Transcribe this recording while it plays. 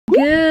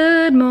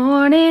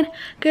morning,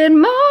 good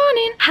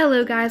morning.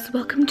 Hello guys,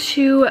 welcome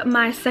to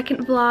my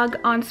second vlog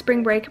on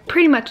spring break.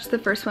 Pretty much the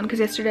first one because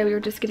yesterday we were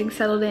just getting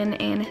settled in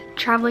and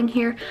traveling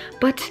here.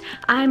 But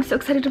I'm so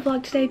excited to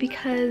vlog today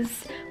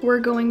because we're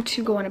going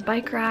to go on a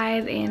bike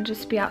ride and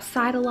just be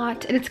outside a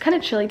lot. And it's kind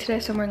of chilly today,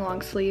 so I'm wearing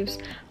long sleeves.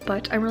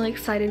 But I'm really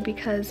excited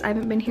because I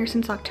haven't been here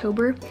since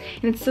October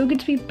and it's so good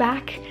to be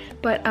back.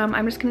 But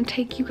I'm just gonna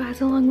take you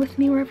guys along with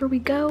me wherever we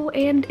go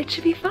and it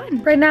should be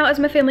fun. Right now, as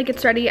my family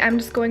gets ready, I'm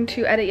just going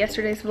to edit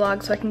yesterday's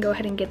vlog so I can go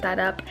ahead and get that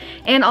up.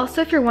 And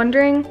also, if you're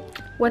wondering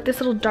what this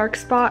little dark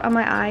spot on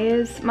my eye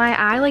is, my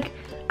eye, like,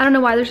 I don't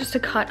know why there's just a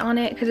cut on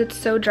it because it's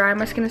so dry.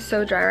 My skin is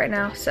so dry right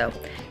now. So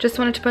just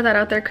wanted to put that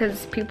out there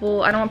because I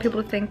don't want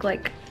people to think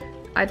like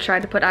I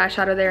tried to put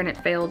eyeshadow there and it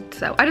failed.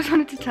 So I just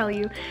wanted to tell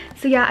you.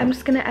 So yeah, I'm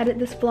just gonna edit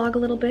this vlog a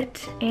little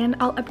bit and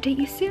I'll update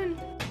you soon.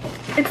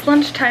 It's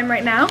lunchtime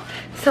right now,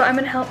 so I'm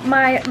gonna help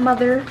my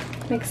mother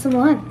make some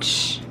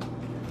lunch.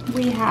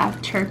 We have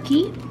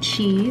turkey,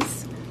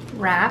 cheese,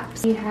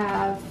 wraps. We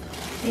have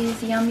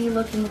these yummy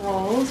looking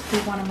rolls. We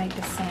want to make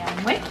a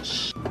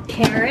sandwich.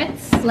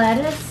 Carrots,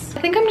 lettuce.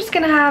 I think I'm just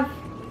gonna have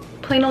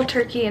plain old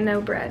turkey and no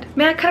bread.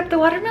 May I cut up the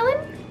watermelon?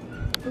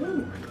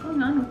 Ooh, what's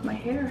going on with my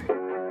hair?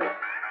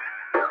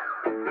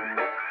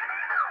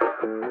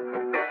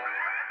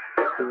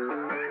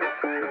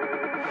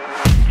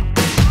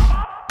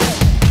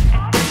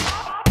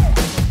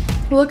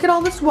 Look at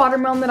all this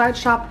watermelon that I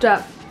chopped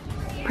up.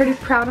 Pretty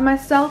proud of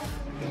myself.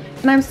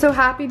 And I'm so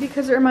happy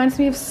because it reminds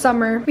me of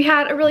summer. We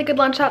had a really good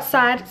lunch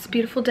outside. It's a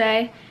beautiful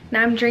day.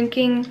 Now I'm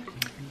drinking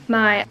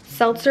my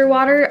seltzer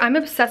water. I'm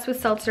obsessed with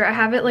seltzer. I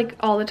have it like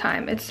all the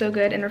time. It's so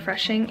good and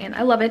refreshing and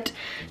I love it.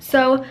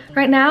 So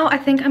right now I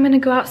think I'm gonna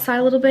go outside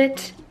a little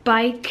bit,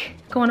 bike,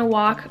 go on a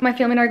walk. My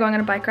family and I are going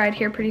on a bike ride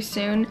here pretty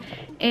soon.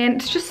 And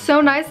it's just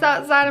so nice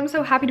outside. I'm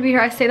so happy to be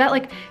here. I say that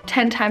like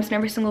 10 times in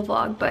every single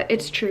vlog, but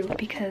it's true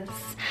because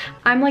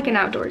I'm like an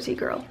outdoorsy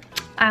girl.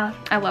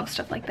 I love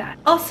stuff like that.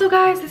 Also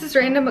guys, this is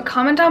random, but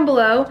comment down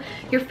below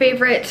your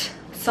favorite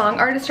song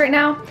artist right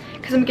now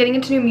because I'm getting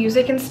into new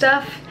music and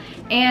stuff.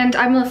 And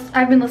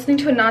I've been listening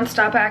to it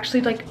nonstop. I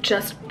actually like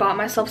just bought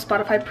myself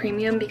Spotify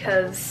Premium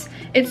because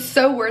it's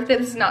so worth it.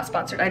 This is not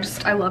sponsored.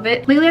 I love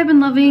it. Lately I've been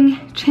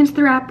loving Chance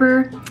the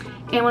Rapper,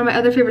 and one of my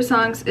other favorite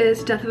songs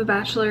is Death of a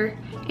Bachelor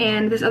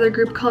and this other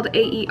group called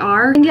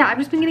AER. And yeah, I've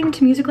just been getting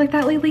into music like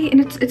that lately and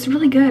it's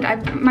really good.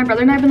 My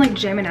brother and I have been like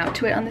jamming out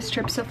to it on this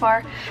trip so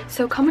far.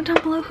 So comment down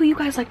below who you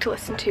guys like to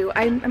listen to.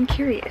 I'm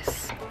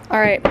curious. All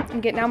right, I'm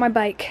getting out my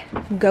bike.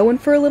 I'm going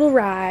for a little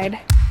ride.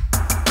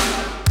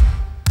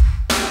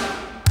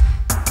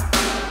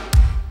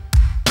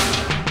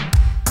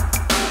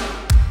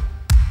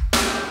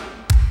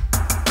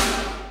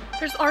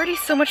 There's already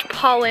so much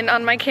pollen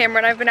on my camera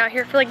and I've been out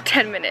here for like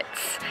 10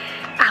 minutes.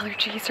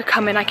 Allergies are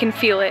coming, I can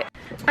feel it.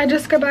 I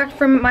just got back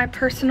from my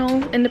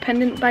personal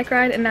independent bike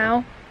ride and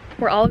now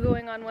we're all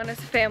going on one as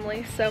a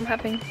family, so I'm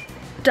having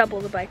double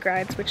the bike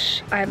rides,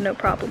 which I have no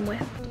problem with.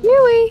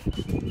 Chewy!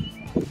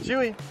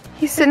 Chewy!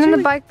 He's sitting in the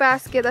bike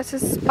basket. That's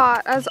his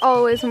spot as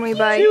always when we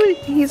bike. Chewy.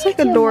 He's like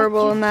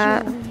adorable in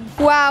that.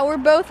 Wow, we're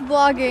both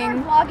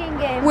vlogging. Vlogging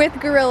game. With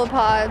Gorilla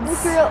Pods.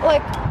 With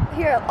like,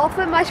 here, I'll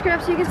flip my screen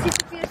up so you can see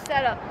Sophia's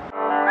setup.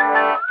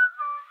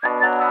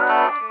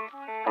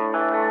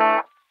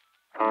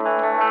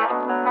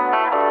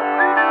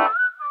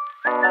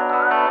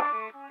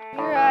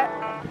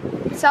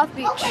 South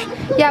Beach.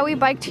 Yeah, we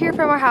biked here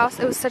from our house.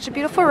 It was such a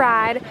beautiful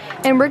ride,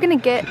 and we're gonna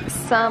get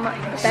some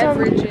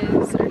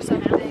beverages or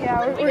something.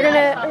 Yeah,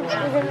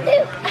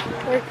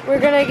 we're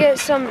gonna get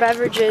some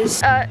beverages.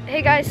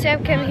 Hey guys,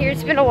 Sam Kim here.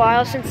 It's been a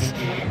while since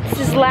this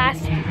has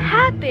last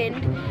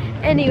happened.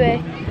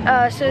 Anyway,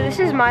 so this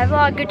is my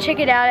vlog. Go check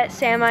it out at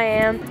Sam I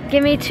Am.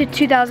 Get me to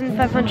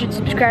 2,500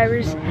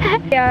 subscribers.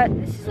 Yeah,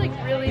 this is like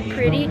really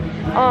pretty.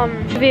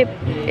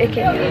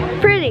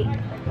 Pretty,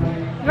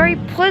 very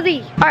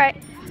pretty. All right.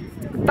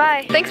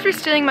 Bye. Thanks for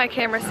stealing my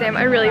camera, Sam.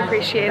 I really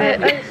appreciate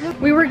it.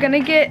 We were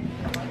gonna get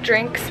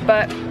drinks,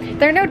 but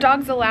there are no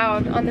dogs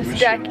allowed on this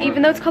deck,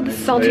 even though it's called the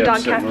Salty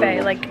Dog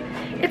Cafe. Like,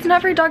 it's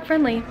not very dog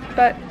friendly,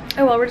 but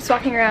oh well, we're just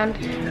walking around.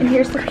 And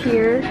here's the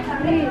pier.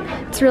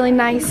 It's really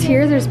nice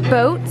here. There's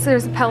boats,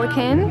 there's a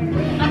pelican,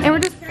 and we're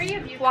just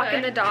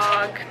walking the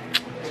dog.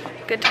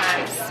 Good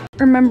times.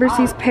 Remembers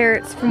these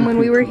parrots from when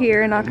we were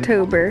here in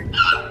October.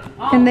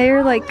 And they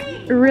are like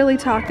really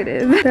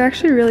talkative. They're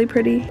actually really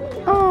pretty.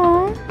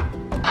 Aww.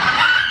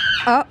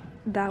 Oh,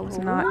 that was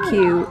not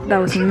cute. That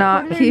was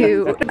not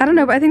cute. I don't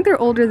know, but I think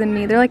they're older than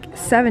me. They're like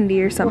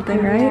 70 or something,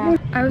 right?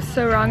 I was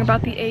so wrong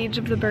about the age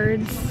of the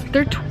birds.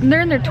 They're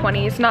in their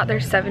 20s, not their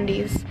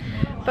 70s.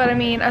 But I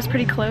mean, I was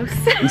pretty close.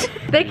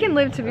 They can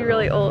live to be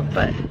really old,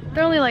 but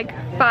they're only like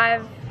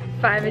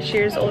five-ish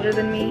years older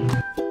than me.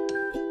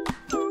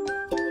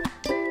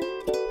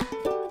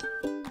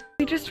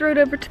 We just rode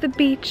over to the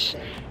beach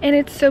and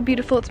it's so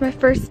beautiful. It's my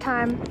first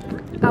time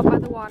out by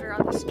the water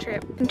on this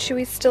trip. And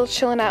Chewy's still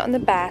chilling out in the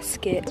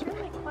basket. It's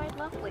really quite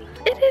lovely.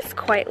 It is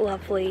quite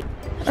lovely.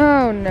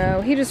 Oh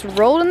no, he just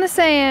rolled in the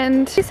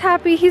sand. He's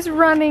happy, he's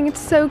running, it's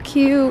so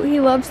cute. He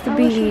loves the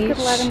beach. Wish we could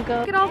let him go.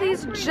 Look at all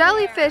these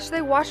jellyfish.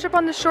 They washed up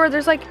on the shore.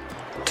 There's like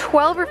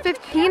 12 or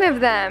 15 of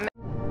them.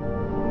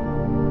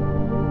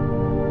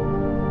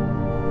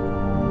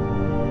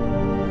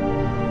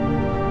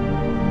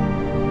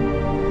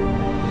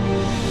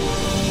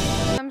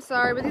 I'm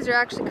sorry, but these are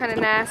actually kind of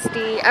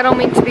nasty. I don't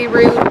mean to be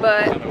rude,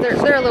 but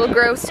they're a little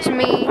gross to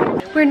me.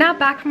 We're now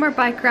back from our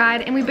bike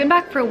ride, and we've been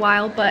back for a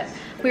while, but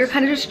we were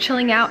kind of just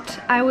chilling out.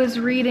 I was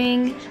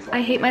reading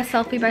I Hate My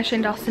Selfie by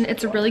Shane Dawson.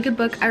 It's a really good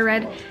book. I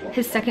read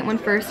his second one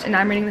first, and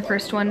I'm reading the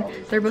first one.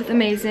 They're both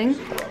amazing.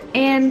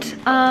 And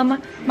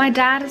my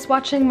dad is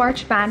watching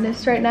March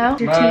Madness right now.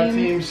 My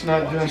team's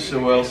not doing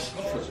so well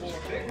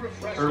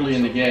early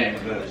in the game,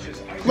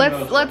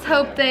 but let's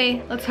hope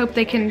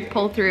they can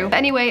pull through.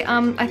 Anyway,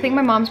 I think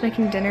my mom's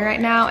making dinner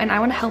right now, and I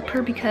want to help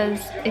her because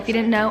if you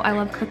didn't know, I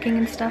love cooking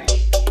and stuff.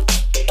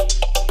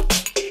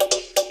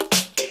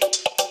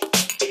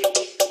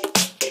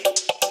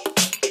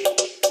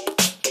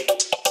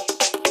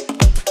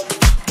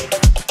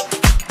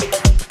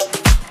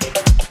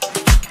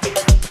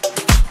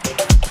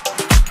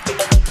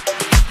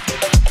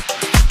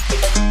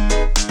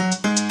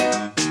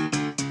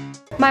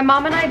 My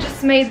mom and I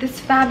just made this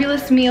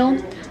fabulous meal.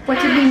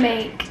 What did we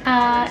make?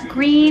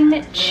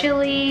 Green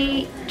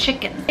chili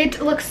chicken.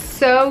 It looks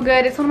so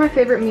good. It's one of my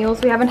favorite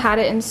meals. We haven't had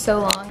it in so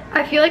long.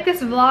 I feel like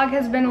this vlog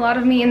has been a lot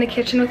of me in the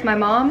kitchen with my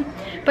mom,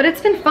 but it's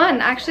been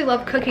fun. I actually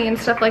love cooking and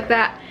stuff like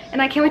that.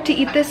 And I can't wait to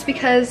eat this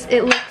because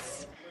it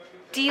looks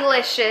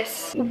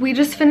delicious. We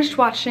just finished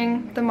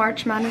watching the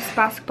March Madness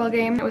basketball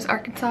game. It was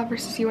Arkansas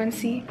versus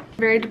UNC.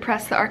 Very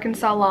depressed that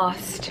Arkansas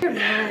lost.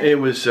 it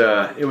was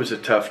a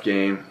tough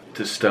game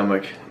to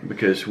stomach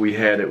because we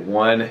had it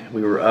won.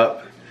 We were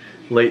up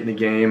late in the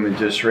game and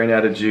just ran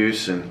out of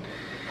juice, and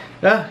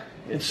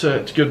it's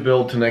a good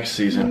build to next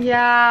season.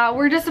 Yeah,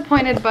 we're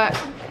disappointed, but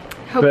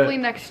hopefully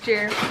next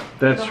year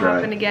it'll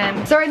happen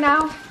again. So right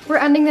now we're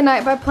ending the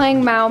night by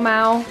playing Mau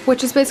Mau,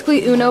 which is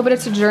basically Uno, but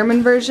it's a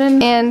German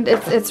version, and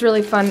it's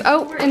really fun.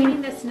 Oh,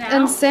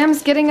 and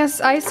Sam's getting us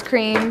ice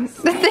cream.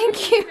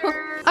 Thank you.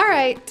 All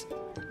right,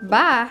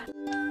 bye.